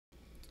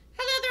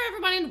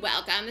everyone, and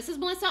welcome. This is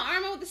Melissa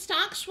Urbn with the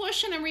Stock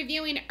Swoosh, and I'm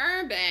reviewing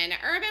Urbn.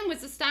 Urbn was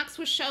the Stock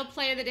Swoosh show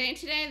play of the day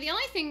today. The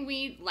only thing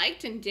we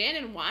liked and did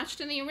and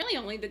watched, and really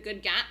only the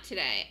good gap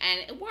today, and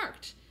it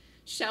worked.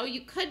 So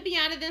you could be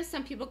out of this.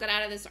 Some people got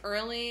out of this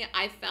early.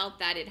 I felt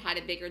that it had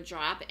a bigger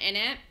drop in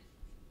it.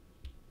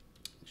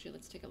 Actually,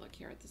 let's take a look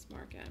here at this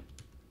market.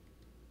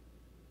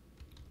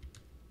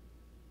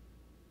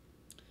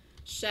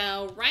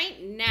 So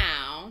right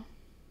now,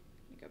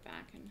 let me go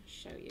back and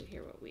show you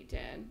here what we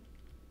did.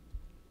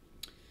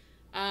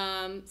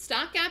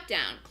 Stock gap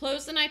down.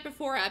 Closed the night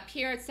before up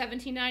here at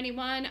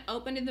 1791.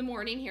 Opened in the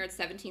morning here at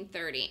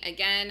 1730.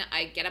 Again,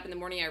 I get up in the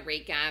morning, I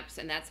rate gaps,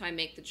 and that's how I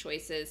make the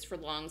choices for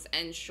longs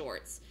and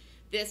shorts.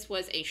 This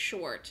was a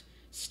short.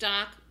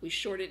 Stock, we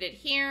shorted it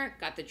here,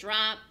 got the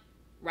drop,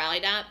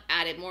 rallied up,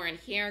 added more in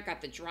here,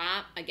 got the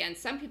drop. Again,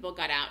 some people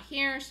got out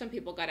here, some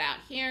people got out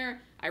here.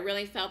 I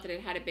really felt that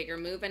it had a bigger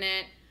move in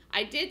it.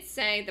 I did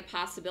say the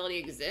possibility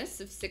exists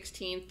of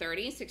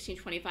 1630,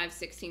 1625,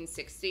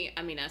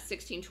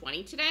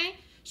 1620 today.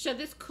 So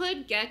this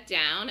could get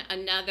down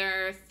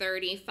another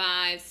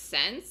 35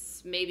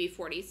 cents, maybe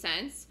 40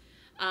 cents.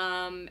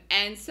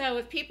 And so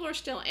if people are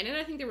still in it,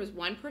 I think there was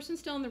one person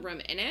still in the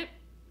room in it.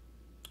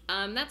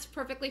 That's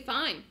perfectly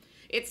fine.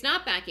 It's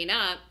not backing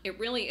up. It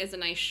really is a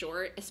nice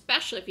short,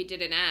 especially if you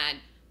did an ad.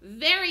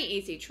 Very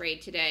easy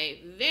trade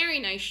today. Very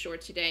nice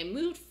short today.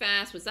 Moved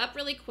fast, was up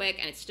really quick,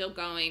 and it's still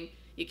going.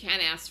 You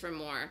can't ask for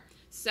more.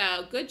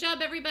 So good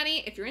job,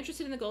 everybody. If you're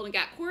interested in the Golden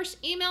Gap course,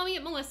 email me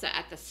at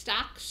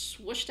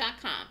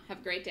melissa@thestockswoosh.com. Have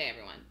a great day,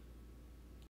 everyone.